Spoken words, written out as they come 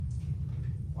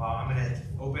I'm going to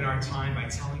open our time by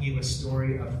telling you a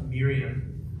story of Miriam.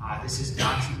 This is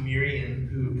not Miriam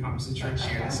who comes to church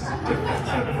here. This is a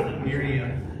different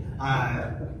Miriam.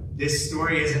 This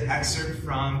story is an excerpt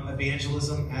from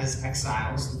Evangelism as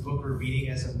Exiles, the book we're reading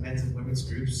as a men's and women's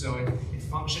group. So it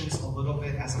functions a little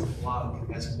bit as a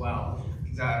plug as well,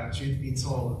 truth be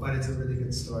told, but it's a really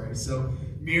good story. So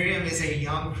Miriam is a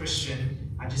young Christian.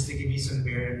 Just to give you some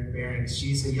bearings,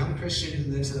 she's a young Christian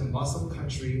who lives in a Muslim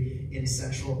country in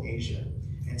Central Asia.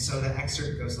 And so the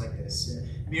excerpt goes like this.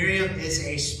 Miriam is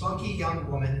a spunky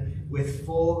young woman with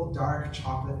full, dark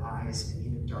chocolate eyes and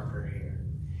even darker hair.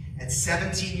 At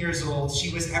 17 years old,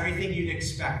 she was everything you'd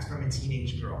expect from a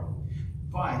teenage girl.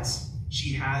 But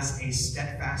she has a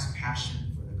steadfast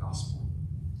passion for the gospel.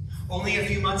 Only a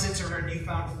few months into her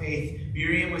newfound faith,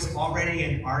 Miriam was already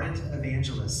an ardent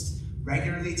evangelist,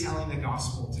 regularly telling the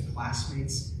gospel to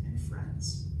classmates and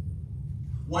friends.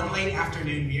 One late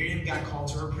afternoon, Miriam got called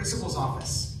to her principal's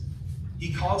office.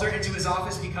 He called her into his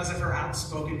office because of her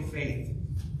outspoken faith.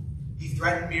 He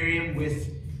threatened Miriam with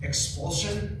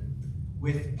expulsion,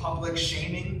 with public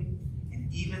shaming,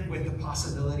 and even with the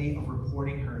possibility of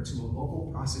reporting her to a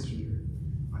local prosecutor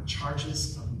on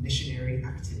charges of missionary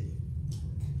activity.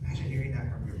 Imagine hearing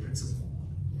that from your principal.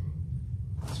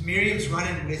 So Miriam's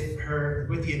run-in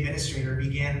with the administrator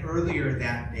began earlier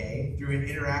that day through an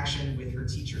interaction with her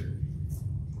teacher.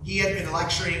 He had been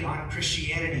lecturing on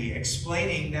Christianity,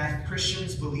 explaining that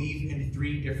Christians believe in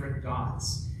 3 different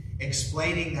gods,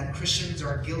 explaining that Christians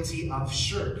are guilty of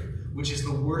shirk, which is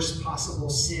the worst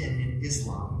possible sin in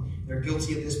Islam. They're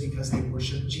guilty of this because they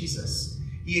worship Jesus.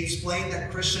 He explained that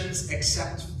Christians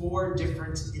accept 4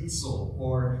 different insul,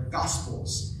 or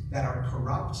gospels, that are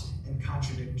corrupt and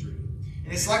contradictory.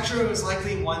 And his lecture was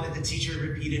likely one that the teacher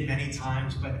repeated many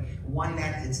times, but one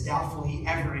that it's doubtful he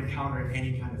ever encountered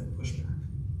any kind of pushback.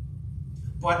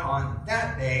 But on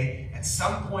that day, at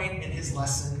some point in his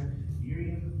lesson,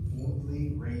 Miriam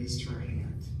boldly raised her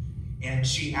hand, and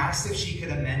she asked if she could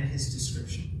amend his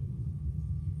description.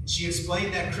 She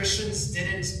explained that Christians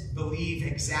didn't believe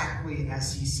exactly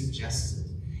as he suggested.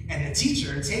 And the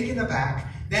teacher, taken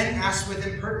aback, then asked with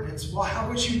impertinence, "Well, how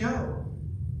would you know?"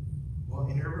 Well,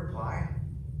 in her reply,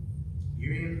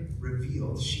 Miriam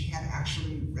revealed she had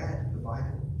actually read the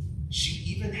Bible. She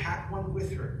even had one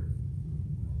with her.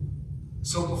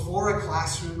 So before a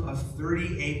classroom of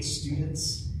 38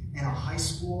 students and a high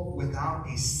school without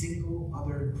a single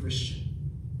other Christian,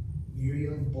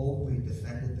 Miriam boldly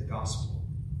defended the gospel.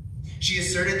 She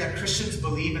asserted that Christians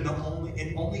believe in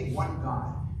only one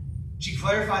God. She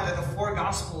clarified that the 4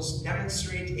 gospels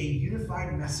demonstrate a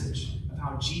unified message of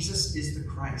how Jesus is the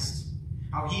Christ,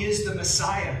 how he is the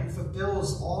Messiah who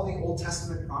fulfills all the Old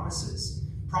Testament promises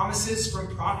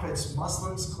from prophets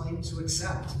Muslims claim to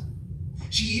accept.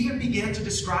 She even began to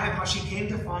describe how she came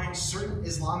to find certain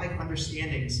Islamic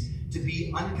understandings to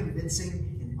be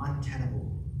unconvincing and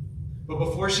untenable. But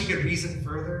before she could reason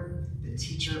further, the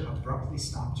teacher abruptly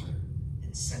stopped her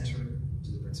and sent her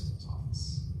to the principal's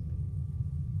office.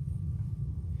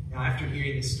 Now, after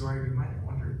hearing this story, we might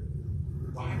wonder,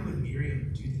 why would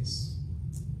Miriam do this?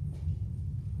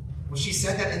 Well, she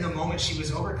said that in the moment she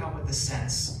was overcome with the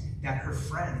sense that her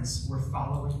friends were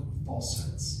following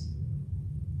falsehoods.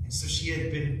 And so she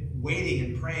had been waiting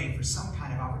and praying for some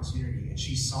kind of opportunity, and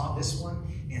she saw this one,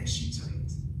 and she took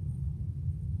it.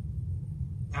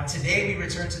 Now today we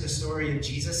return to the story of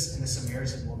Jesus and the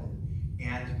Samaritan woman,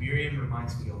 and Miriam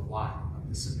reminds me a lot of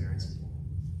the Samaritan woman.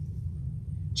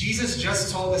 Jesus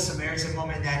just told the Samaritan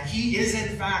woman that he is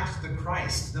in fact the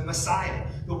Christ, the Messiah,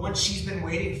 the one she's been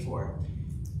waiting for.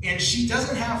 And she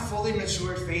doesn't have fully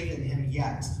matured faith in him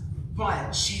yet,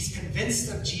 but she's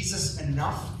convinced of Jesus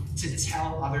enough to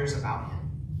tell others about him.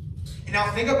 And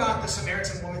now think about the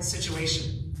Samaritan woman's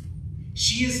situation.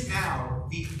 She is now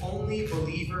the only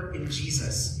believer in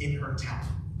Jesus in her town.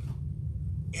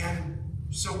 And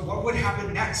so what would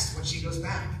happen next when she goes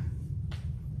back?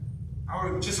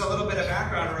 Or just a little bit of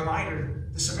background, a reminder,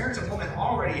 the Samaritan woman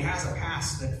already has a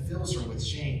past that fills her with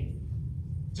shame.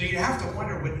 So you'd have to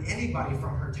wonder, would anybody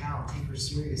from her town take her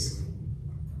seriously?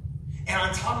 And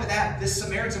on top of that, this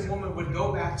Samaritan woman would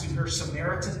go back to her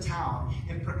Samaritan town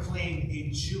and proclaim a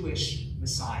Jewish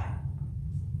Messiah.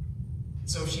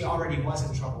 So if she already was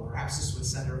in trouble, perhaps this would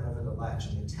send her over the ledge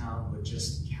and the town would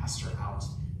just cast her out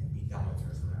and be done with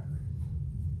her forever.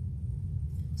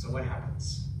 So what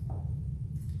happens?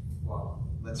 Well,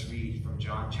 let's read from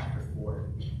John chapter 4,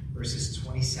 verses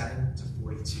 27 to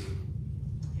 42.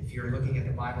 If you're looking at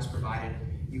the Bibles provided,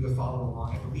 you could follow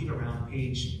along, I believe, around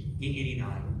page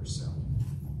 889 or so.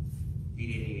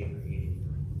 888 or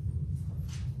 889.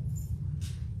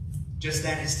 Just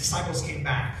then his disciples came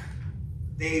back.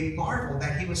 They marveled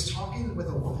that he was talking with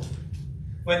a woman.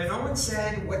 But no one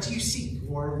said, "What do you seek?"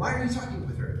 or "Why are you talking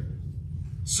with her?"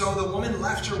 So the woman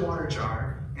left her water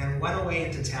jar and went away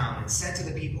into town and said to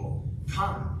the people,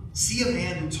 "Come, see a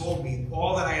man who told me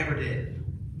all that I ever did.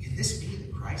 Can this be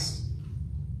the Christ?"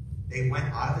 They went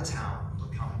out of the town and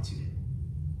were coming to him.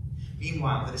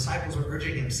 Meanwhile, the disciples were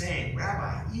urging him, saying,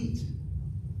 "Rabbi, eat."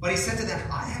 But he said to them,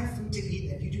 "I have food to eat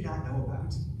that you do not know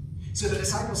about." So the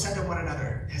disciples said to one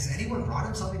another, "Has anyone brought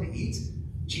him something to eat?"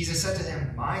 Jesus said to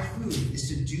them, "My food is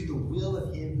to do the will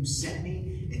of him who sent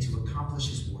me and to accomplish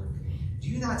his work. Do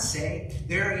you not say,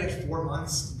 'There are yet 4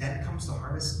 months, then comes the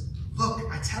harvest'? Look,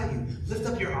 I tell you, lift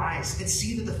up your eyes and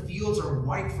see that the fields are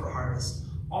white for harvest.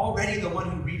 Already the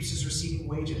one who reaps is receiving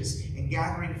wages and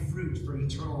gathering fruit for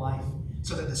eternal life,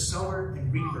 so that the sower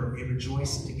and reaper may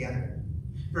rejoice together.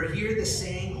 For here the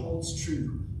saying holds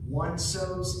true, one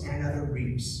sows and another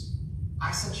reaps.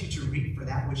 I sent you to reap for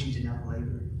that which you did not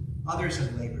labor. Others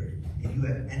have labored, and you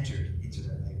have entered into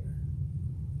their labor."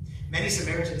 Many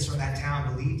Samaritans from that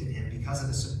town believed in him because of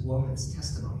the woman's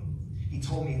testimony. "He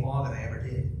told me all that I ever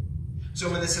did."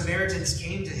 So when the Samaritans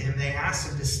came to him, they asked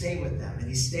him to stay with them, and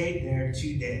he stayed there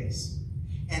 2 days.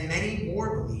 And many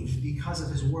more believed because of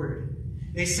his word.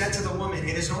 They said to the woman,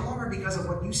 "It is no longer because of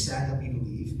what you said that we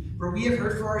believe, for we have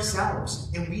heard for ourselves,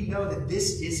 and we know that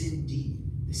this is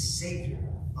indeed the Savior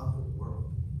of the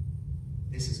world."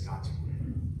 This is God's word.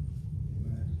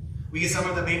 We get some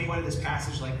of the main point of this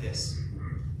passage like this.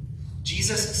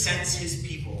 Jesus sends his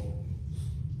people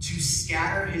to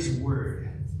scatter his word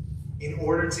in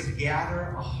order to gather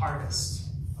a harvest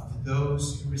of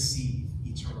those who receive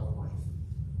eternal life.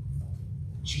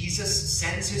 Jesus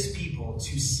sends his people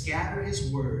to scatter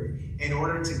his word in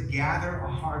order to gather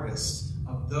a harvest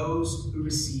of those who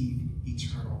receive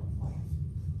eternal life.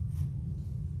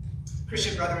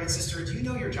 Christian brother and sister, do you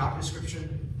know your job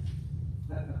description?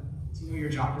 Do you know your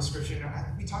job description?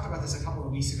 We talked about this a couple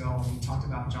of weeks ago when we talked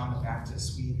about John the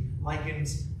Baptist. We likened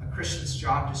a Christian's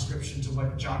job description to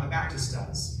what John the Baptist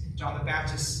does. John the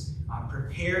Baptist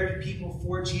prepared people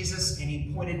for Jesus, and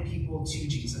he pointed people to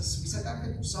Jesus. We said that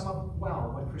could sum up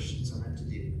well what Christians are meant to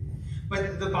do.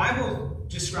 But the Bible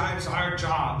describes our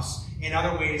jobs in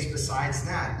other ways besides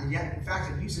that. And yet, in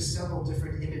fact, it uses several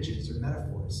different images or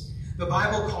metaphors. The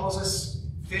Bible calls us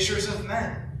fishers of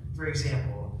men, for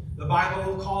example. The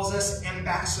Bible calls us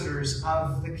ambassadors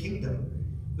of the kingdom.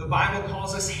 The Bible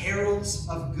calls us heralds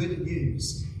of good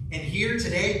news. And here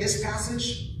today, this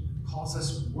passage calls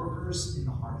us workers in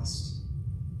the harvest.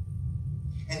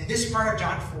 And this part of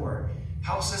John 4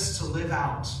 helps us to live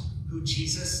out who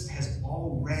Jesus has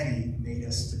already made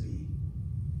us to be.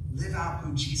 Live out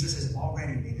who Jesus has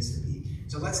already made us to be.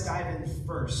 So let's dive in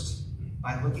first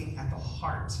by looking at the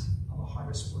heart of a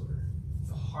harvest worker.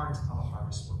 The heart of a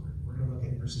harvest worker. We're going to look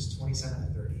at verses 27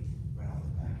 to 30 right off the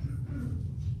bat.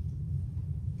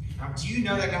 Now, do you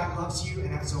know that God loves you and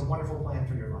has a wonderful plan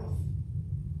for your life?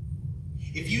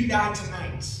 If you died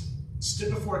tonight,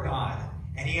 stood before God,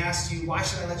 and he asked you, "Why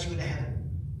should I let you into heaven?"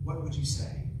 what would you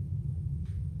say?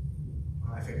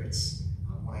 One of my favorites,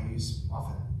 one I use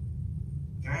often.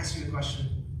 Can I ask you a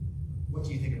question? What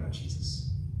do you think about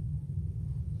Jesus?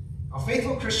 Now,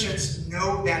 faithful Christians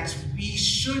know that we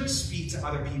should speak to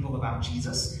other people about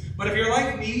Jesus, but if you're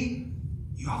like me,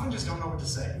 you often just don't know what to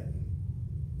say.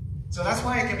 So that's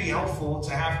why it can be helpful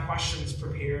to have questions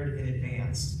prepared in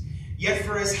advance. Yet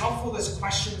for as helpful as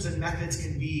questions and methods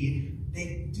can be,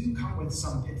 they do come with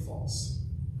some pitfalls.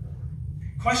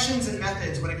 Questions and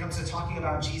methods when it comes to talking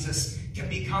about Jesus can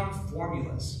become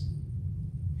formulas.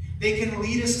 They can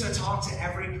lead us to talk to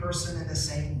every person in the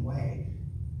same way.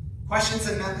 Questions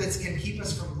and methods can keep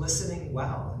us from listening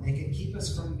well, and they can keep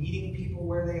us from meeting people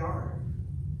where they are.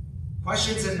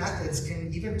 Questions and methods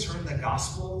can even turn the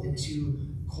gospel into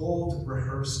cold,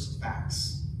 rehearsed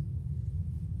facts.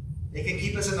 They can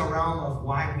keep us in the realm of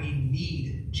why we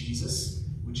need Jesus,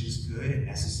 which is good and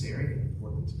necessary and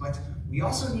important. But we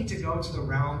also need to go to the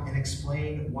realm and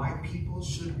explain why people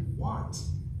should want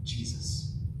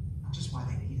Jesus, not just why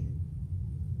they need him.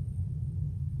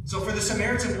 So for the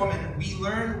Samaritan woman, we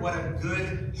learn what a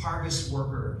good harvest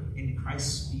worker in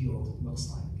Christ's field looks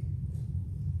like.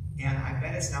 And I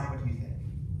bet it's not what you think.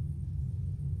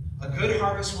 A good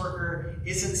harvest worker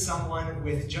isn't someone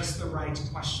with just the right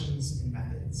questions and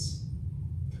methods.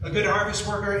 A good harvest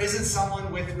worker isn't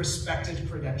someone with respected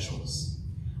credentials.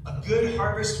 A good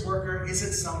harvest worker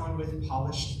isn't someone with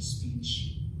polished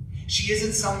speech. She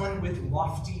isn't someone with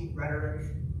lofty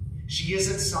rhetoric. She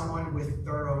isn't someone with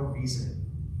thorough reasoning.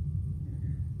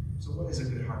 So what is a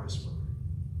good harvest worker?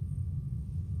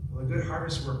 Well, a good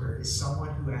harvest worker is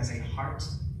someone who has a heart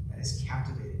that is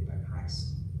captivated by Christ.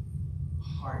 A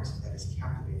heart that is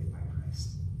captivated by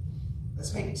Christ.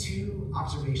 Let's make two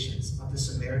observations of the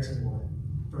Samaritan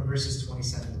woman from verses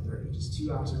 27 to 30. Just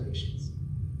two observations.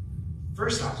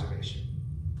 First observation,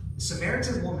 the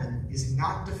Samaritan woman is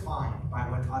not defined by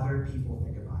what other people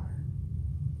think about her.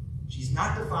 She's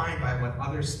not defined by what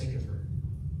others think of her.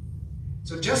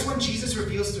 So just when Jesus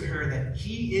reveals to her that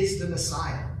he is the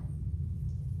Messiah,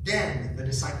 then the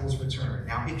disciples return.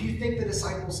 Now, if you think the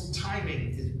disciples'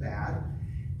 timing is bad,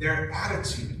 their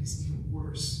attitude is even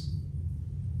worse.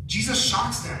 Jesus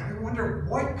shocks them. They wonder,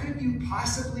 what could you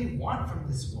possibly want from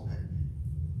this woman?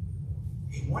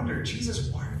 They wonder, Jesus,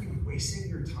 why are you wasting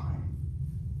your time?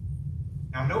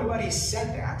 Now, nobody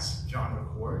said that, John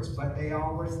records, but they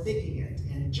all were thinking it.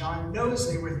 And John knows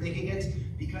they were thinking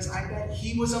it because I bet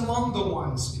he was among the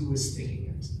ones who was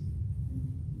thinking it.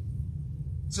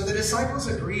 So the disciples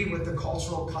agree with the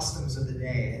cultural customs of the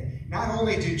day. And not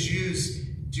only do Jews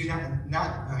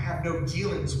not have no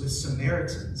dealings with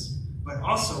Samaritans, but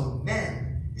also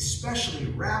men, especially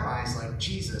rabbis like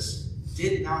Jesus,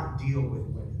 did not deal with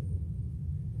women.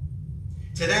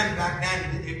 To them, back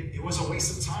then, it was a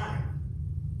waste of time.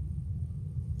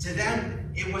 To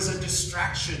them, it was a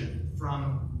distraction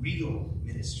from real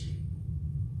ministry.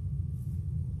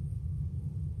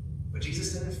 But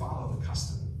Jesus didn't follow the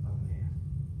custom of man.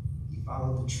 He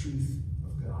followed the truth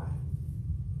of God.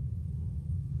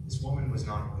 This woman was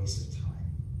not a waste of time.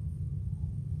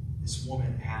 This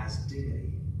woman has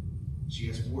dignity. She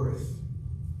has worth.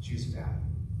 She has value.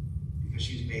 Because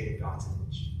she's made in God's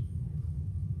image.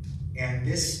 And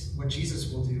this, what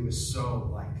Jesus will do, is so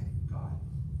like God.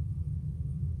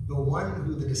 The one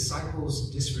who the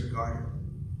disciples disregarded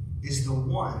is the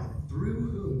one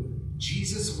through whom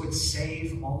Jesus would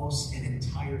save almost an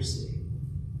entire city.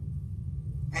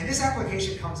 And this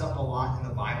application comes up a lot in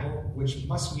the Bible, which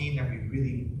must mean that we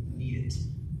really need it.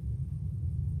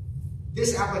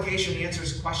 This application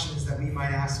answers questions that we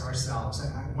might ask ourselves.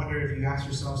 And I wonder if you ask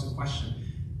yourselves a question,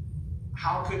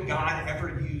 how could God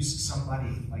ever use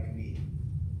somebody like me?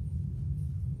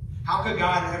 How could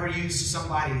God ever use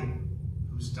somebody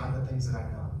who's done the things that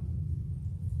I've done?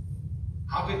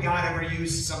 How could God ever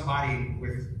use somebody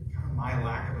with kind of my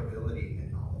lack of ability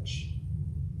and knowledge?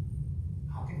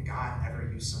 How can God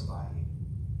ever use somebody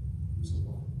who's a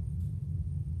woman?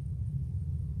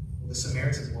 Well, the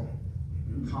Samaritan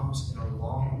woman comes in a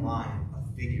long line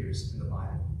of figures in the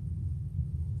Bible.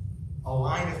 A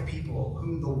line of people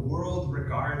whom the world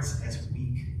regards as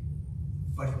weak,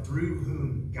 but through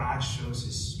whom God shows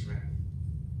his strength.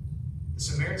 The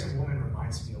Samaritan woman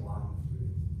reminds me a lot of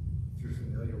Ruth, if you're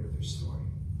familiar with her story.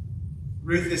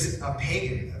 Ruth is a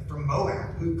pagan from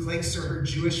Moab who clings to her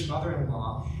Jewish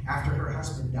mother-in-law after her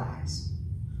husband dies.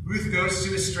 Ruth goes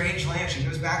to a strange land. She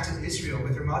goes back to Israel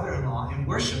with her mother-in-law and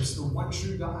worships the one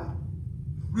true God.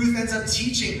 Ruth ends up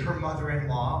teaching her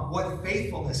mother-in-law what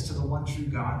faithfulness to the one true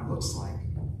God looks like.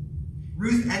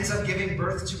 Ruth ends up giving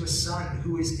birth to a son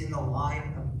who is in the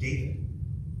line of David,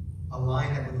 a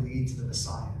line that would lead to the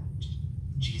Messiah,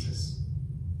 Jesus.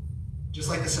 Just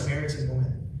like the Samaritan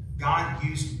woman, God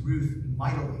used Ruth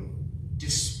mightily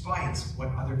despite what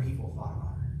other people thought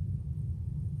about her.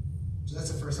 So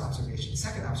that's the first observation.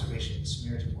 Second observation of the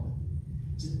Samaritan woman.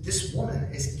 This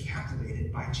woman is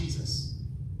captivated by Jesus.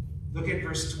 Look at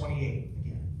verse 28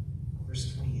 again.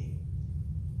 Verse 28.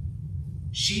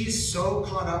 She's so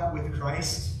caught up with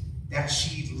Christ that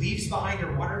she leaves behind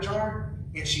her water jar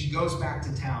and she goes back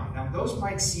to town. Now, those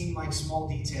might seem like small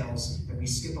details that we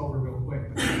skip over real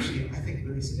quick, but actually, I think,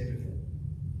 really significant.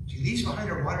 She leaves behind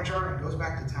her water jar and goes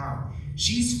back to town.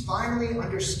 She's finally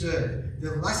understood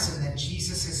the lesson that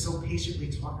Jesus has so patiently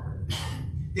taught her.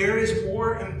 There is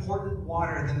more important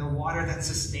water than the water that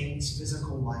sustains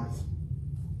physical life.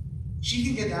 She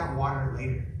can get that water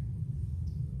later.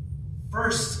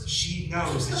 First, she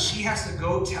knows that she has to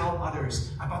go tell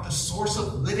others about the source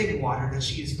of living water that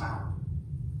she has found.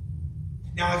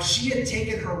 Now, if she had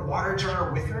taken her water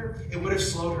jar with her, it would have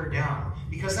slowed her down,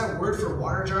 because that word for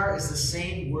water jar is the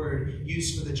same word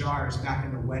used for the jars back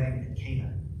in the wedding at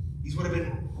Cana. These would have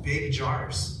been big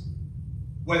jars.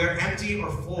 Whether empty or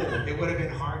full, it would have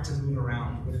been hard to move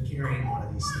around with carrying one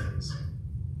of these things.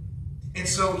 And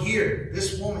so here,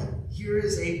 this woman, here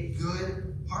is a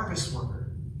good harvest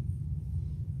worker.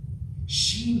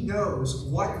 She knows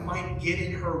what might get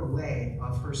in her way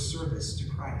of her service to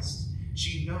Christ.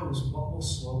 She knows what will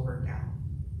slow her down.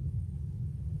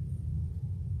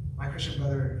 My Christian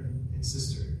brother and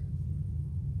sister,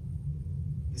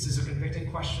 this is a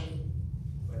convicting question,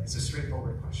 but it's a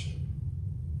straightforward question.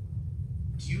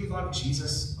 Do you love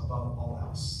Jesus above all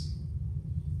else?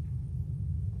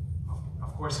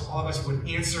 Of course, all of us would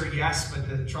answer yes, but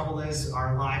the trouble is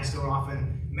our lives don't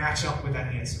often match up with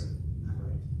that answer.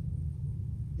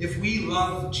 If we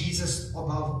love Jesus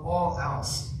above all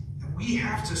else, then we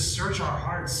have to search our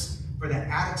hearts for the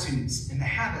attitudes and the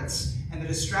habits and the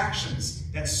distractions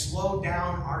that slow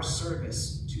down our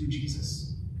service to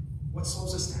Jesus. What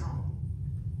slows us down?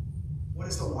 What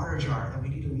is the water jar that we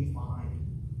need to leave behind?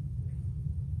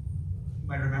 You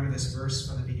might remember this verse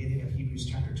from the beginning of Hebrews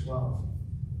chapter 12.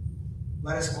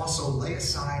 Let us also lay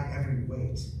aside every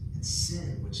weight and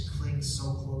sin which clings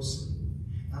so closely.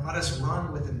 And let us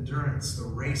run with endurance the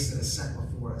race that is set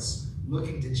before us,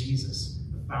 looking to Jesus,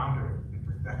 the founder and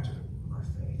perfecter of our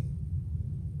faith.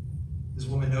 This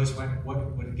woman knows what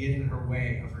would get in her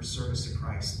way of her service to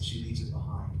Christ, and she leaves it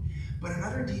behind. But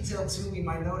another detail, too, we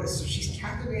might notice. So she's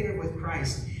captivated with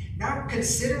Christ. Now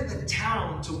consider the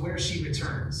town to where she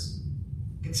returns.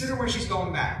 Consider where she's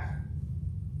going back.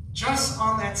 Just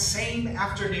on that same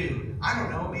afternoon, I don't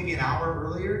know, maybe an hour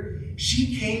earlier,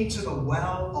 she came to the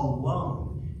well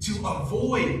alone to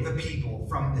avoid the people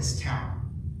from this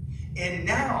town. And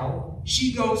now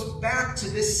she goes back to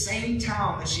this same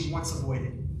town that she once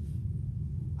avoided.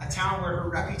 A town where her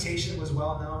reputation was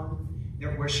well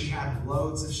known, where she had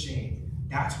loads of shame.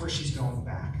 That's where she's going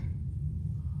back.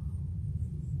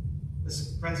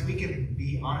 Listen, friends, we can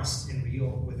be honest and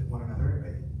real with one another.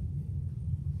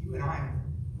 But you and I,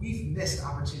 we've missed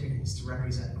opportunities to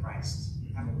represent Christ,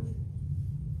 haven't we?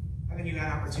 Haven't you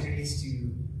had opportunities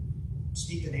to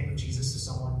speak the name of Jesus to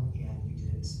someone and you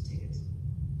didn't take it?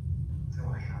 I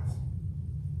know I have.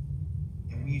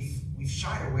 And we've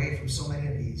shied away from so many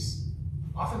of these,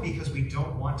 often because we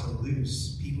don't want to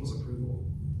lose people's approval.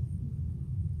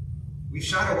 We've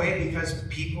shied away because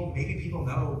maybe people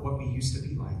know what we used to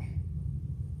be like.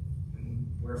 And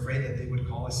we're afraid that they would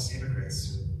call us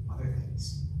hypocrites or other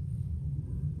things.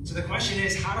 So the question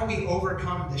is, how do we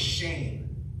overcome the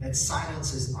shame that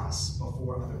silences us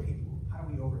before other people? How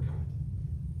do we overcome it?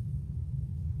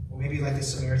 Well, maybe like the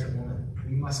Samaritan woman,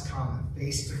 we must come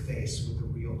face to face with the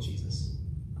real Jesus.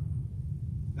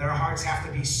 That our hearts have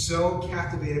to be so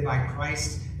captivated by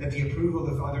Christ that the approval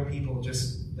of other people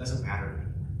just doesn't matter anymore.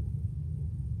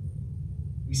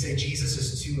 We say Jesus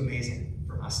is too amazing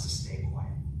for us to stay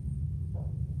quiet.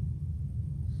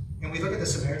 And we look at the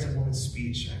Samaritan woman's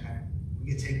speech.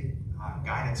 We can take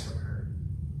guidance from her.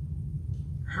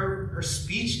 Her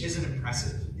speech isn't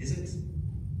impressive, is it?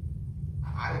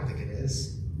 I don't think it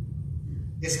is.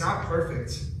 It's not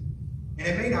perfect. And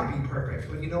it may not be perfect,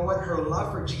 but you know what? Her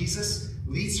love for Jesus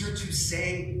leads her to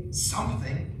say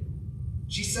something.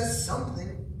 She says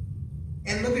something.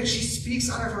 And look, she speaks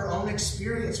out of her own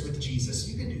experience with Jesus.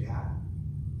 You can do that.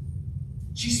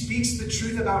 She speaks the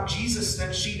truth about Jesus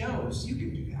that she knows. You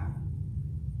can do that.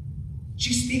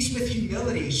 She speaks with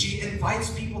humility. She invites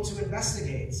people to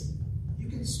investigate. You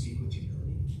can speak with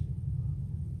humility.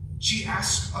 She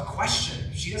asks a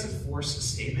question. She doesn't force a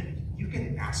statement. You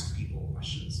can ask people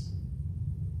questions.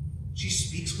 She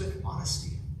speaks with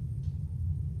honesty.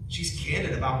 She's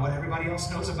candid about what everybody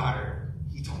else knows about her.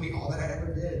 He told me all that I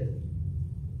ever did.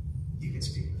 You can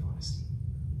speak with honesty.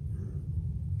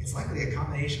 It's likely a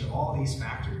combination of all these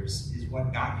factors is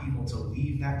what got people to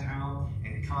leave that town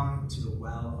and come to the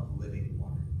well of living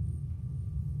water.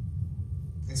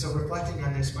 And so reflecting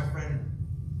on this, my friend,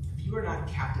 if you are not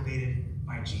captivated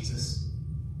by Jesus,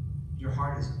 your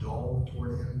heart is dull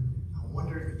toward him, I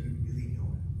wonder if you really know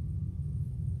him.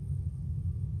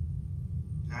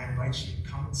 And I invite you to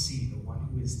come and see the one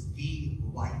who is the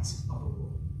light of the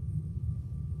world.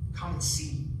 Come and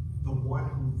see the one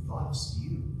who loves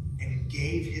you and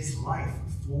gave his life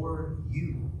for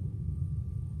you.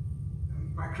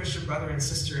 My Christian brother and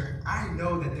sister, I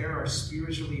know that there are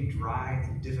spiritually dry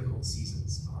and difficult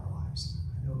seasons of our lives.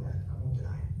 I know that. I won't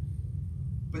deny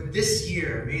it. But this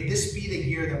year, may this be the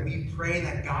year that we pray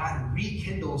that God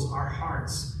rekindles our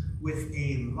hearts with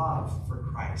a love for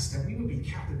Christ, that we would be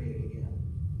captivated again.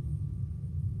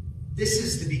 This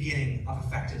is the beginning of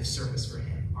effective service for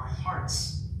him. Our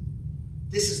hearts.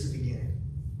 This is the beginning.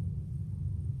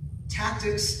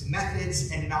 Tactics,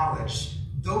 methods, and knowledge,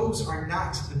 those are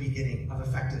not the beginning of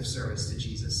effective service to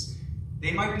Jesus.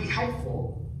 They might be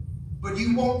helpful, but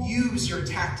you won't use your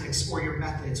tactics or your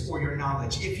methods or your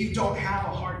knowledge if you don't have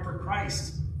a heart for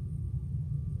Christ.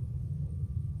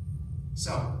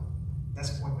 So,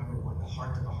 that's point number one, the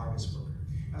heart of a harvest worker.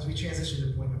 As we transition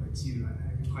to point number two, I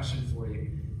have a question for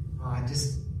you.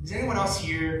 Does anyone else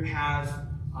here have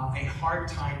a hard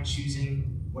time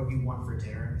choosing what you want for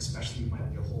dinner, especially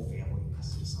when your whole family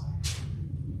has to decide?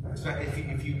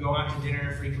 If you go out to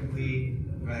dinner frequently,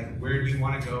 like, where do you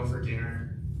want to go for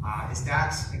dinner? Is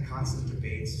that a constant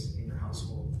debate in your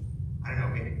household? I I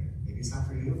don't know, maybe it's not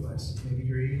for you, but maybe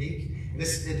you're unique.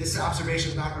 This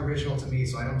observation is not original to me,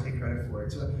 so I don't take credit for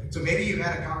it. So maybe you've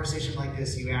had a conversation like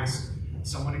this. You ask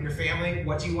someone in your family,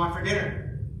 what do you want for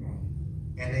dinner?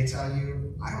 And they tell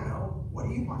you, I don't know, what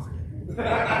do you want for dinner?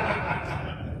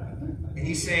 And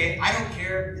you say, I don't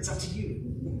care, it's up to you.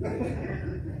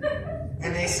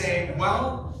 And they say,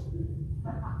 well,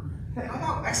 how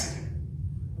about Mexican?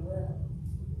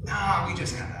 Nah, we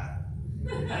just have that.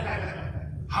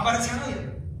 How about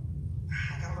Italian?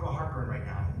 I got a little heartburn right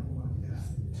now. I don't want to do that.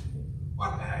 What,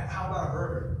 how about a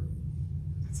burger?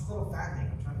 It's a little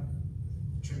fattening. I'm trying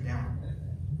to trim down.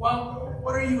 Well,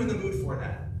 what are you in the mood for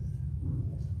then?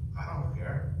 I don't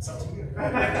care. It's up to you.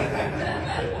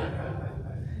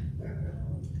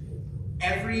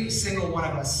 Every single one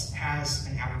of us has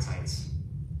an appetite.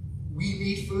 We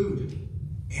need food.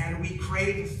 And we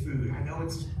crave food. I know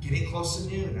it's getting close to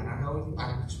noon, and I know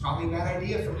it's probably a bad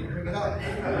idea for me to bring it up.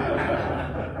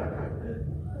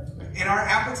 And our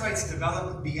appetites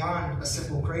develop beyond a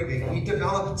simple craving. We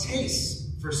develop tastes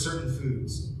for certain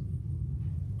foods,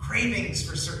 cravings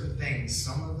for certain things,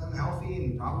 some of them healthy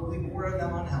and probably more of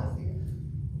them unhealthy.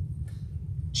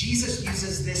 Jesus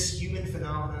uses this human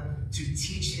phenomenon to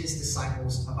teach his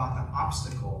disciples about the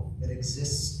obstacle that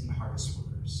exists in harvest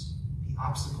workers, the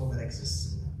obstacle that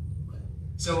exists in them.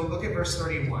 So look at verse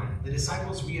 31. The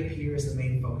disciples reappear as the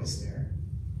main focus there.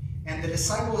 And the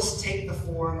disciples take the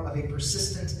form of a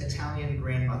persistent Italian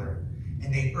grandmother.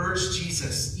 And they urge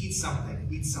Jesus, eat something,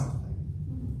 eat something.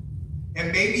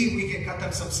 And maybe we can cut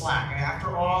them some slack.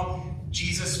 After all,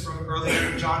 Jesus, from earlier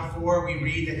in John 4, we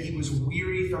read that he was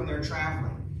weary from their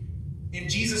traveling. In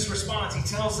Jesus' response, he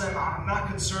tells them, I'm not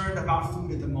concerned about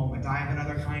food at the moment. I have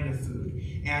another kind of food.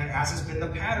 And as has been the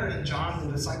pattern in John,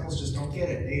 the disciples just don't get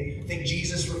it. They think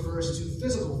Jesus refers to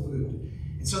physical food.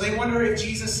 And so they wonder if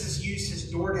Jesus has used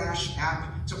his DoorDash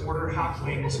app to order hot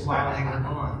wings while they were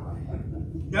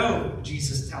gone. No,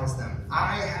 Jesus tells them,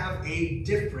 I have a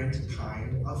different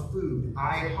kind of food.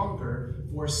 I hunger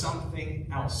for something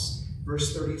else.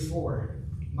 Verse 34,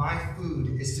 my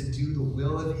food is to do the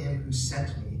will of him who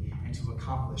sent me and to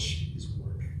accomplish his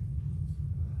work.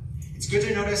 It's good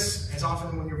to notice, as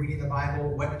often when you're reading the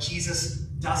Bible, what Jesus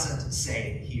doesn't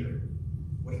say here.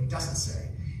 What he doesn't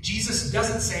say. Jesus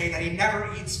doesn't say that he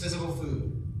never eats physical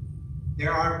food.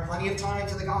 There are plenty of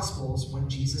times in the Gospels when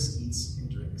Jesus eats and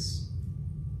drinks.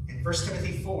 And 1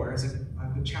 Timothy 4 is a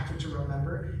good chapter to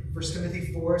remember. 1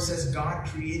 Timothy 4 says, God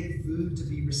created food to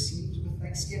be received with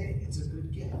thanksgiving. It's a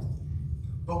good gift.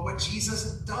 But what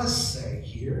Jesus does say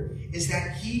here is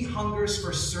that he hungers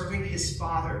for serving his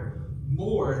Father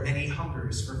more than he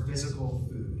hungers for physical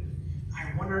food.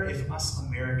 I wonder if us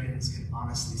Americans can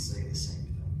honestly say the same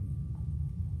thing.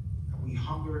 That we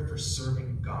hunger for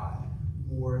serving God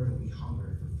more than we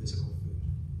hunger for physical food.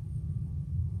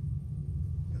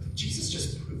 Jesus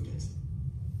just proved it.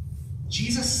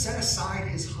 Jesus set aside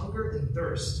his hunger and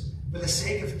thirst for the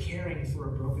sake of caring for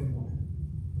a broken woman.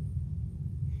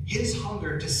 His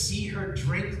hunger to see her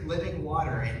drink living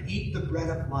water and eat the bread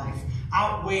of life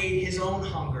outweighed his own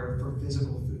hunger for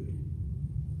physical food.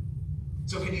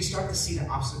 So can you start to see the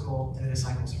obstacle in the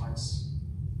disciples' hearts,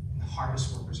 in the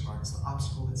harvest workers' hearts, the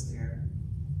obstacle that's there?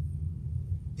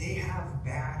 They have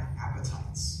bad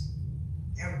appetites.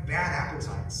 They have bad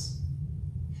appetites.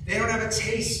 They don't have a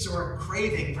taste or a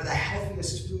craving for the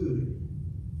healthiest food.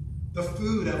 The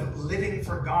food of living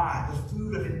for God, the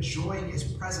food of enjoying his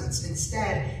presence.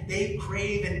 Instead, they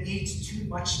crave and eat too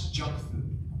much junk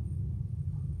food.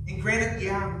 And granted,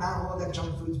 yeah, not all of that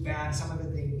junk food's bad. Some of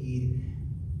it they need.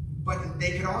 But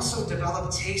they can also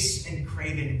develop tastes and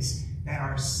cravings that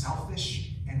are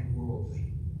selfish and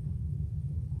worldly.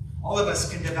 All of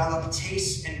us can develop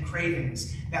tastes and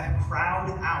cravings that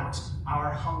crowd out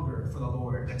our hunger for the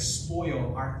Lord, that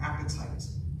spoil our appetite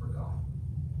for God.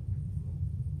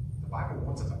 The Bible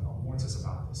warns us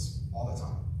about this all the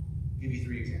time. I'll give you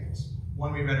 3 examples.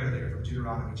 One we read earlier from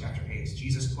Deuteronomy chapter 8.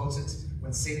 Jesus quotes it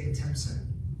when Satan tempts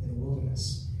him in the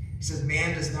wilderness. He says,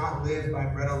 man does not live by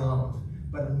bread alone,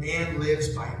 but man lives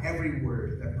by every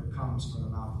word that comes from the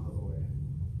mouth of the Lord.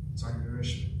 It's our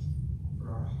nourishment for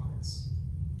our hearts.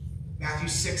 Matthew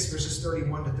 6, verses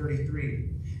 31 to 33.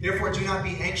 Therefore, do not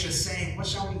be anxious, saying, what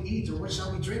shall we eat, or what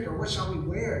shall we drink, or what shall we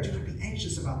wear? Do not be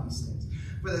anxious about these things.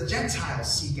 For the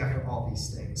Gentiles seek after all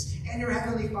these things, and your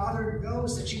heavenly Father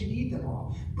knows that you need them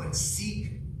all. But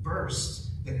seek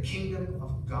first the kingdom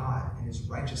of God and his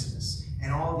righteousness,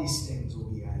 and all these things will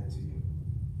be added to you.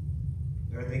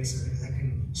 There are things that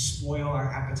can spoil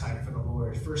our appetite for the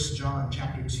Lord. 1 John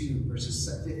chapter 2, verses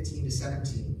 15 to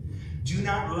 17. Do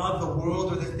not love the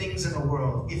world or the things in the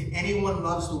world. If anyone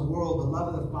loves the world, the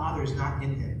love of the Father is not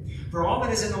in him. For all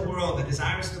that is in the world, the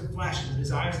desires of the flesh, and the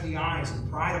desires of the eyes, and the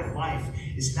pride of life,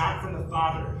 is not from the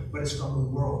Father, but is from the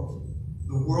world.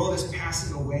 The world is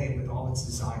passing away with all its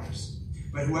desires,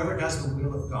 but whoever does the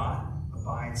will of God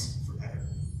abides forever.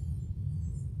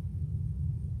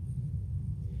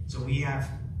 So we have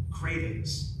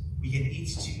cravings. We can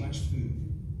eat too much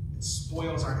food. It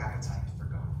spoils our appetite for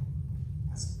God.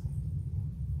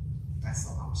 That's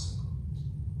the obstacle.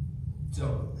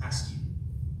 So, ask you,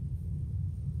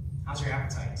 how's your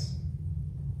appetite?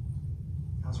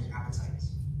 How's your appetite?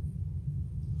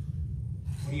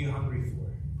 What are you hungry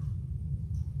for?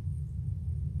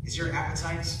 Is your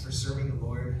appetite for serving the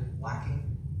Lord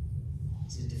lacking?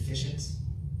 Is it deficient?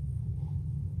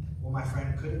 Well, my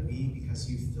friend, could it be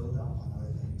because you filled up on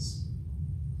other things?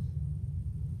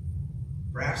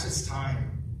 Perhaps it's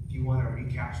time, if you want to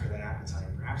recapture that appetite,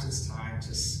 perhaps it's time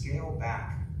to scale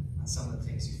back on some of the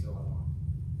things you fill up on.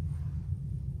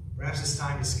 Perhaps it's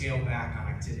time to scale back on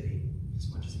activity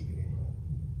as much as you can handle.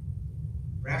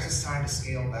 Perhaps it's time to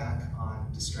scale back on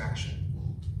distraction,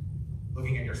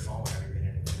 looking at your phone every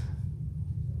minute and a half.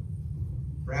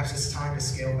 Perhaps it's time to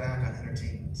scale back on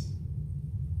entertainment.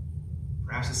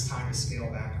 Perhaps it's time to scale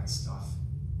back on stuff.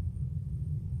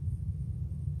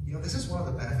 You know, this is one of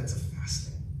the benefits of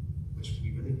fasting, which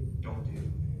we really don't do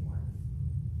anymore.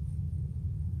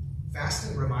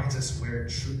 Fasting reminds us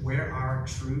where our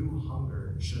true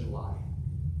hunger should lie.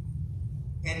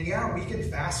 And yeah, we can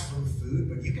fast from food,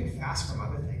 but you can fast from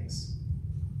other things.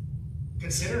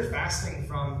 Consider fasting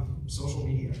from social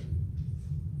media.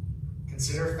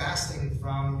 Consider fasting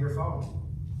from your phone.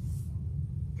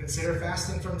 Consider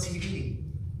fasting from TV.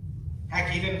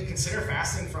 Heck, even consider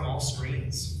fasting from all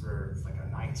screens for like a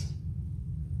night.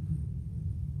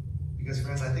 Because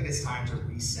friends, I think it's time to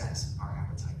reset our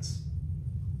appetites.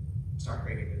 Start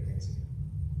craving good things again.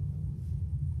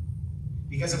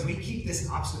 Because if we keep this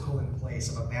obstacle in place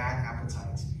of a bad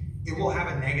appetite, it will have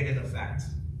a negative effect.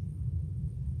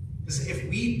 Because if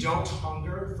we don't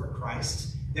hunger for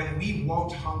Christ, then we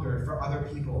won't hunger for other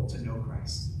people to know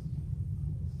Christ.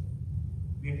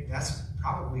 I mean, that's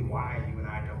probably why you and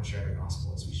I don't share the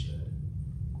gospel as we should.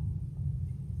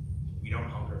 We don't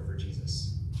hunger for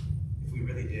Jesus. If we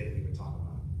really did, we would talk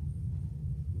about it.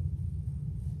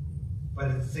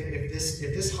 But if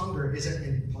this hunger isn't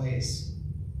in place,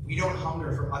 we don't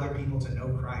hunger for other people to know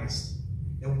Christ,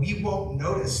 then we won't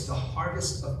notice the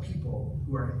harvest of people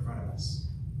who are in front of us.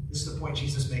 This is the point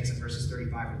Jesus makes in verses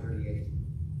 35 and 38.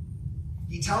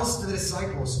 He tells the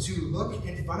disciples to look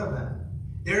in front of them.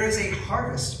 There is a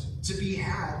harvest to be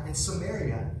had in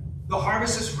Samaria. The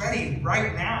harvest is ready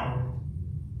right now.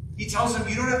 He tells them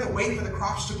you don't have to wait for the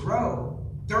crops to grow.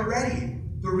 They're ready.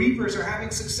 The reapers are having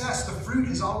success. The fruit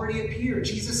has already appeared.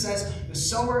 Jesus says the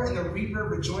sower and the reaper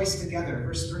rejoice together.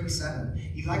 Verse 37.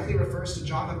 He likely refers to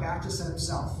John the Baptist and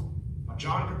himself. Now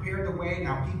John prepared the way.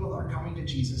 Now people are coming to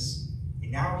Jesus.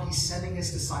 And now he's sending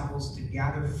his disciples to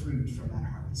gather fruit from that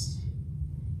harvest.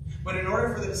 But in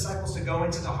order for the disciples to go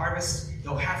into the harvest,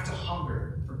 they'll have to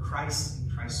hunger for Christ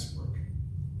and Christ's work.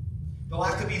 They'll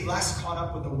have to be less caught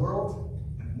up with the world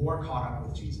and more caught up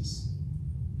with Jesus.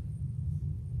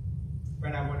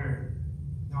 Friend, I wonder,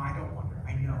 no, I don't wonder,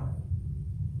 I know.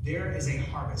 There is a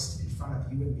harvest in front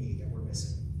of you and me that we're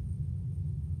missing.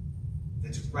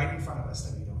 That's right in front of us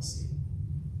that we don't see.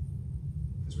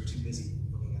 Because we're too busy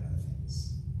looking at other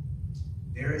things.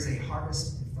 There is a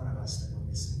harvest in front of us that we're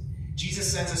missing.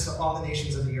 Jesus sends us to all the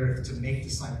nations of the earth to make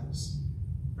disciples.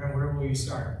 Friend, where will you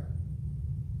start?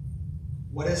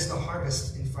 What is the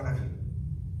harvest in front of you?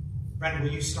 Friend, will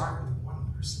you start with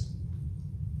one person?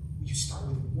 Will you start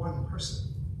with one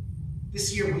person?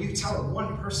 This year, will you tell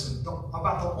one person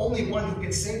about the only one who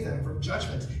can save them from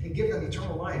judgment and give them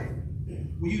eternal life?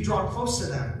 Will you draw close to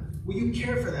them? Will you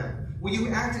care for them? Will you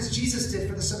act as Jesus did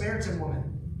for the Samaritan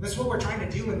woman? That's what we're trying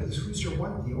to do in this Who's Your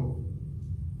One deal.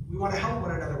 We want to help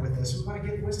one another with this. We want to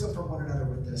get wisdom from one another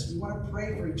with this. We want to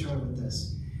pray for each other with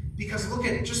this. Because look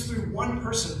at, just through one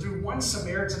person, through one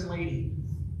Samaritan lady,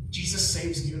 Jesus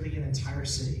saves nearly an entire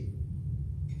city.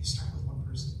 Can you start with one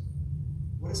person?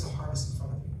 What is the harvest in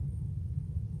front of you?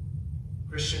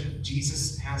 Christian,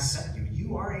 Jesus has sent you.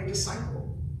 You are a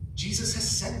disciple. Jesus has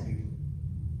sent you.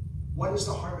 What is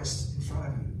the harvest in front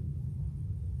of you?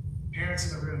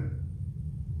 Parents in the room,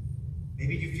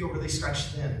 maybe you feel really stretched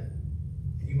thin.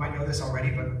 You might know this already,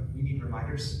 but we need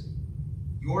reminders.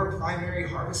 Your primary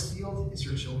harvest field is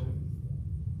your children.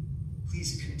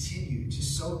 Please continue to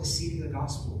sow the seed of the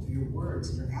gospel through your words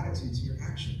and your attitudes and your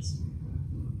actions.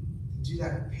 And do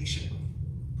that patiently.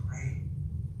 Pray.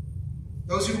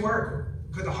 Those who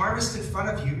work, could the harvest in front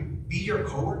of you be your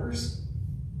coworkers?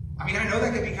 I mean, I know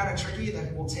that can be kind of tricky,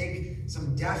 that will take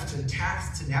some deft and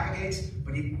tact to navigate,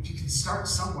 but you can start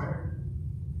somewhere.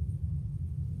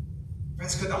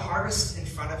 Friends, could the harvest in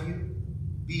front of you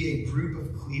be a group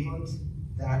of Cleveland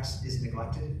that is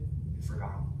neglected and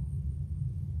forgotten?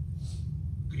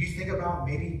 Could you think about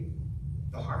maybe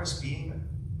the harvest being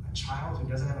a child who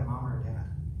doesn't have a mom or a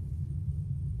dad?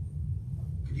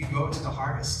 Could you go to the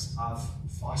harvest of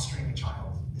fostering a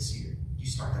child this year? Do you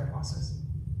start that process?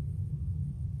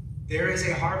 There is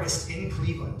a harvest in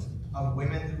Cleveland of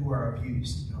women who are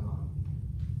abused and alone.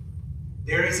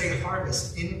 There is a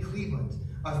harvest in Cleveland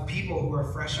of people who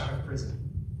are fresh out of prison.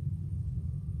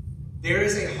 There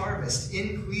is a harvest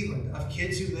in Cleveland of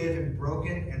kids who live in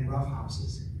broken and rough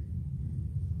houses.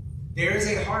 There is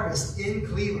a harvest in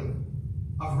Cleveland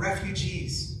of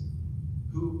refugees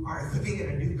who are living in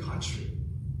a new country.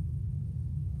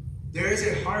 There is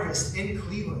a harvest in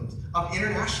Cleveland of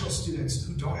international students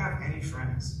who don't have any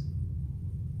friends.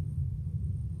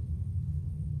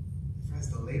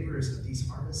 Friends, the laborers of these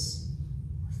harvests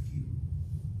are few.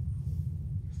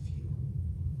 They're few.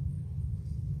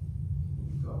 Will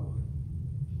you go?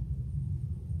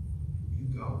 Will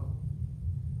you go?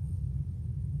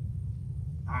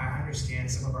 I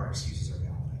understand some of our excuses are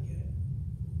valid. I get it.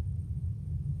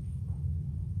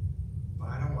 But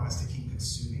I don't want us to keep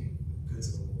consuming the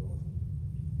goods of the world.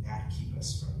 That keep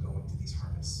us from going to these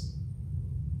harvests.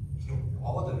 You know,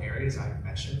 all of the areas I've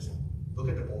mentioned, look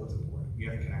at the bulletin board. We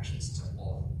have connections to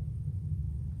all of them.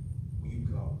 Will you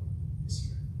go this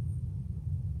year?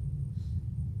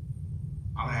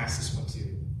 I'm going to ask this one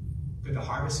too. Could the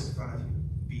harvest in front of you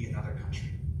be another country?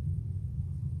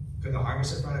 Could the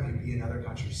harvest in front of you be another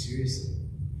country? Seriously.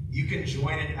 You can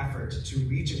join an effort to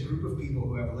reach a group of people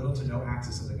who have little to no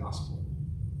access to the gospel.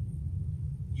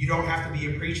 You don't have to be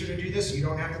a preacher to do this. You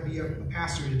don't have to be a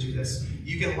pastor to do this.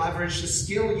 You can leverage the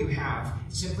skill you have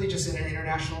simply just in an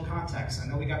international context. I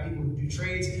know we got people who do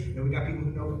trades. I know we got people who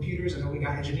know computers. I know we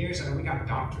got engineers. I know we got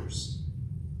doctors.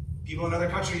 People in other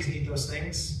countries need those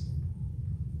things.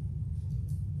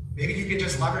 Maybe you can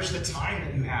just leverage the time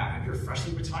that you have if you're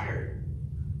freshly retired.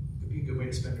 It could be a good way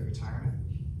to spend your retirement.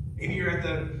 Maybe you're at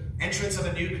the entrance of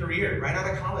a new career right out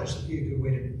of college. It would be a good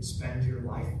way to spend your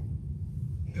life.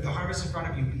 Could the harvest in front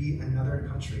of you be another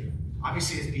country?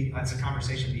 Obviously, it's a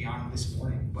conversation beyond this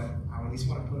morning, but I at least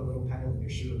want to put a little pebble in your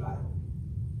shoe about it.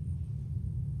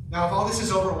 Now, if all this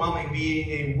is overwhelming, being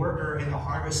a worker in the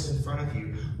harvest in front of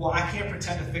you, well, I can't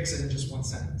pretend to fix it in just one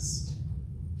sentence.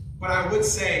 But I would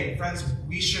say, friends,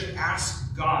 we should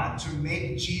ask God to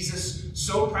make Jesus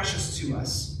so precious to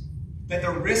us that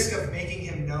the risk of making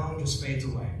him known just fades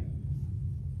away.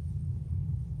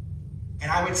 And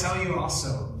I would tell you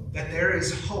also that there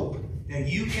is hope that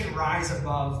you can rise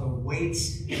above the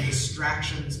weights and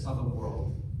distractions of the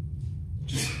world.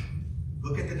 Just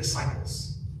look at the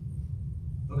disciples.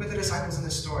 Look at the disciples in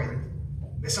this story.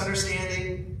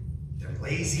 Misunderstanding, they're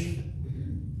lazy.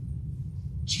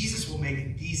 Jesus will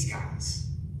make these guys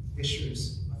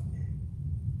fishers of men.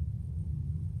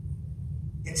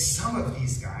 And some of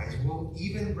these guys will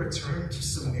even return to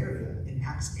Samaria in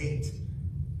Acts 8,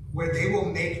 where they will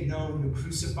make known the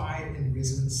crucified and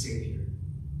risen Savior.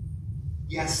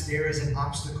 Yes, there is an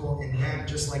obstacle in them,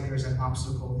 just like there's an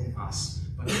obstacle in us.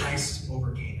 But Christ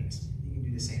overcame it. He can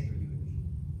do the same for you and me.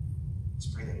 Let's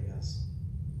pray that he does.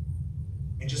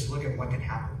 And just look at what can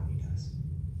happen when he does.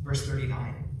 Verse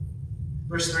 39.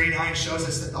 Verse 39 shows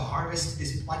us that the harvest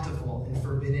is plentiful in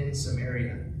forbidden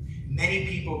Samaria. Many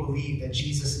people believe that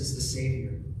Jesus is the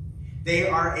Savior. They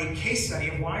are a case study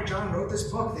of why John wrote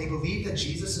this book. They believe that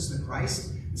Jesus is the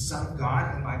Christ, the Son of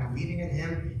God, and by believing in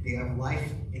him, they have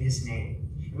life in his name.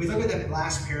 And we look at that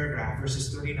last paragraph,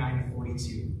 verses 39 to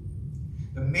 42.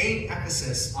 The main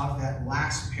emphasis of that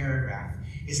last paragraph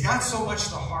is not so much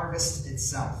the harvest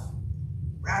itself.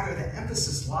 Rather, the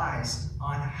emphasis lies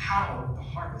on how the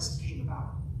harvest came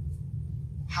about,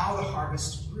 how the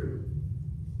harvest grew.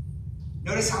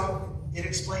 Notice how it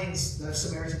explains the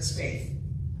Samaritans' faith.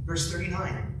 Verse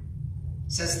 39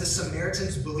 says the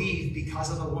Samaritans believed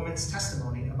because of the woman's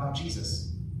testimony about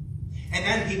Jesus. And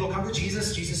then people come to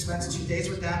Jesus. Jesus spends 2 days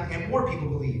with them, and more people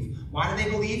believe. Why do they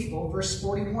believe? Well, verse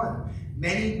 41.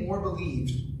 Many more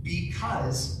believed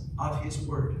because of his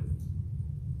word.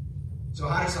 So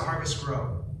how does the harvest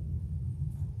grow?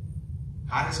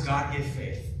 How does God give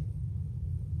faith?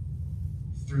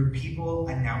 Through people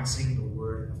announcing the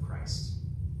word of Christ.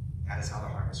 That is how the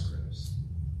harvest grows.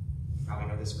 You probably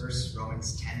know this verse,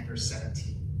 Romans 10, verse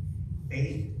 17.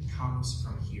 Faith comes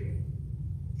from hearing,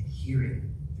 and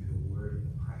hearing through the word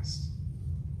of Christ.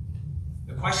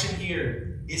 The question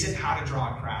here isn't how to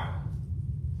draw a crowd.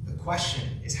 The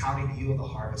question is how to yield the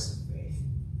harvest of faith.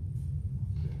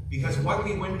 Because what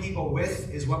we win people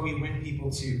with is what we win people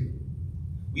to.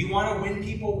 We want to win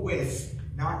people with,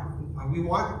 we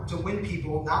want to win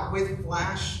people not with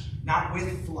flash, not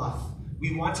with fluff.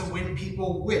 We want to win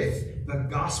people with the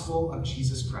gospel of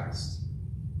Jesus Christ.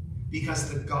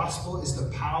 Because the gospel is the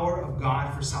power of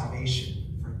God for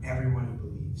salvation for everyone who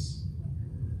believes.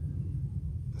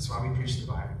 That's why we preach the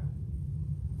Bible.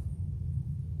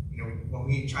 When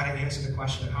we try to answer the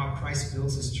question of how Christ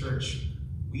builds his church,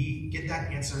 we get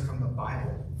that answer from the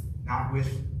Bible, not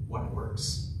with what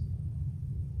works.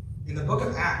 In the book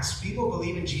of Acts, people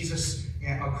believe in Jesus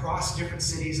across different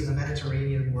cities in the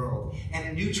Mediterranean world,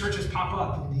 and new churches pop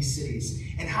up in these cities.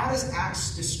 And how does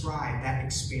Acts describe that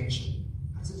expansion?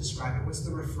 How does it describe it? What's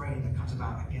the refrain that comes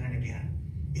about again and again?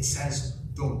 It says,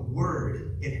 the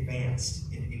word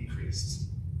advanced and increased.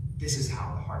 This is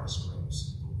how the harvest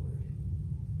grows.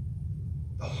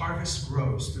 The harvest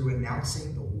grows through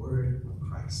announcing the word of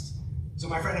Christ. So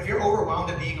my friend, if you're overwhelmed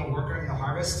at being a worker in the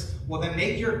harvest, well then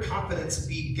make your confidence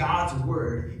be God's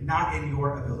word, not in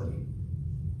your ability.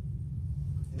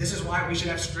 And this is why we should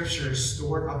have scripture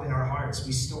stored up in our hearts.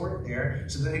 We store it there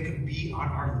so that it can be on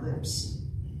our lips.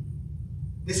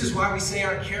 This is why we say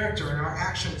our character and our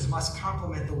actions must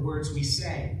complement the words we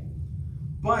say.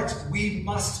 But we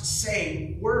must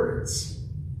say words.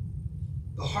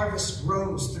 The harvest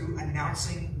grows through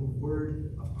announcing the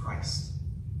word of Christ.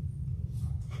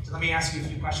 So let me ask you a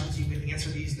few questions. You can answer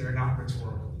these. They're not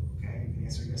rhetorical. Okay? You can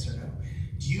answer yes or no.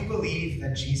 Do you believe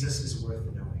that Jesus is worth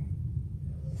knowing?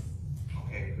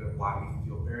 Okay, good. Wow, you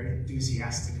feel very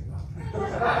enthusiastic about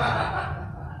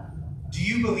that. Do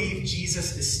you believe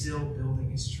Jesus is still building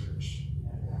his church?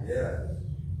 Yeah.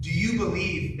 Do you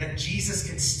believe that Jesus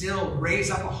can still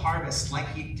raise up a harvest like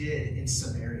he did in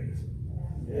Samaria?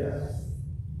 Yeah.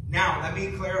 Now, let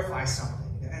me clarify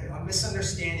something, a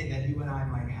misunderstanding that you and I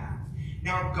might have.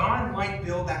 Now, God might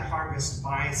build that harvest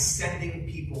by sending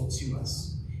people to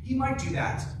us. He might do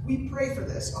that. We pray for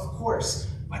this, of course.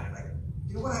 But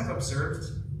you know what I've observed?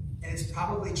 And it's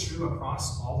probably true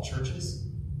across all churches?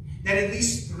 That at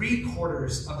least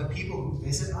 3/4 of the people who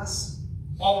visit us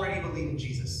already believe in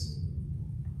Jesus.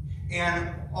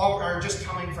 And all are just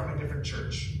coming from a different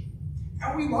church.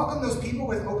 And we welcome those people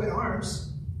with open arms.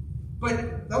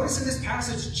 But notice in this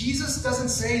passage, Jesus doesn't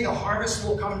say the harvest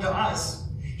will come to us.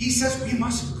 He says we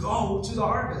must go to the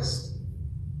harvest.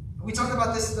 We talked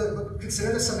about this,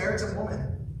 consider the Samaritan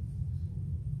woman.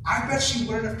 I bet she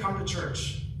wouldn't have come to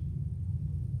church.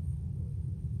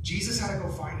 Jesus had to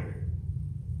go find her.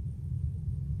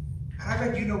 And I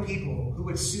bet you know people who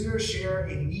would sooner share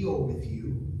a meal with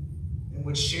you than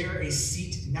would share a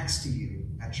seat next to you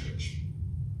at church.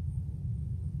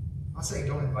 I'm not saying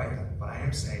don't invite them, but I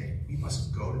am saying we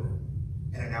must go to them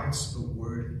and announce the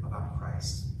word about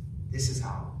Christ. This is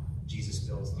how Jesus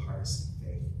builds the harvest of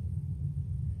faith.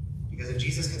 Because if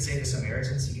Jesus can save the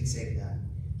Samaritans, he can save them.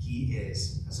 He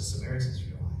is, as the Samaritans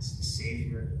realized, the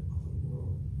Savior of the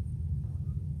world.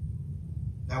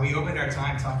 Now, we opened our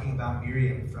time talking about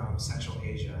Miriam from Central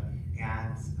Asia,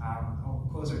 and I'll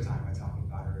close our time by talking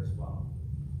about her as well.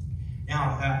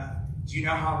 Now, do you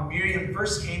know how Miriam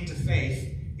first came to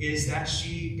faith? Is that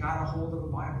she got a hold of the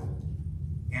Bible,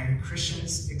 and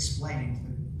Christians explained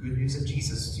the good news of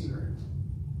Jesus to her.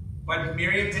 But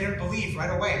Miriam didn't believe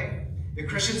right away. The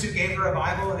Christians who gave her a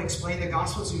Bible and explained the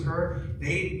gospel to her,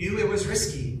 they knew it was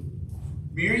risky.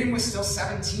 Miriam was still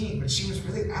 17, but she was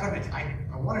really adamant.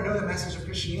 I want to know the message of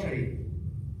Christianity.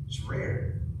 It's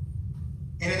rare.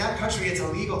 And in that country, it's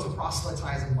illegal to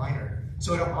proselytize a minor.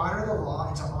 So to honor the law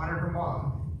and to honor her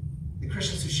mom, the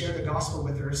Christians who shared the gospel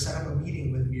with her set up a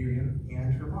meeting with Miriam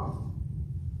and her mom.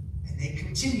 And they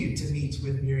continued to meet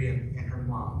with Miriam and her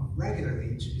mom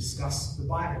regularly to discuss the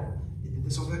Bible. They did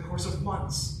this over the course of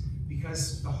months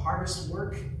because the harvest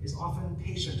work is often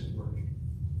patient work.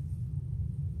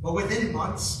 But within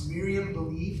months, Miriam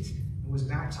believed and was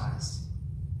baptized.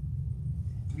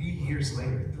 3 years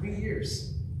later, 3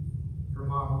 years, her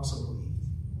mom also believed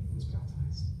and was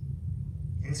baptized.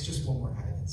 And it's just one more evidence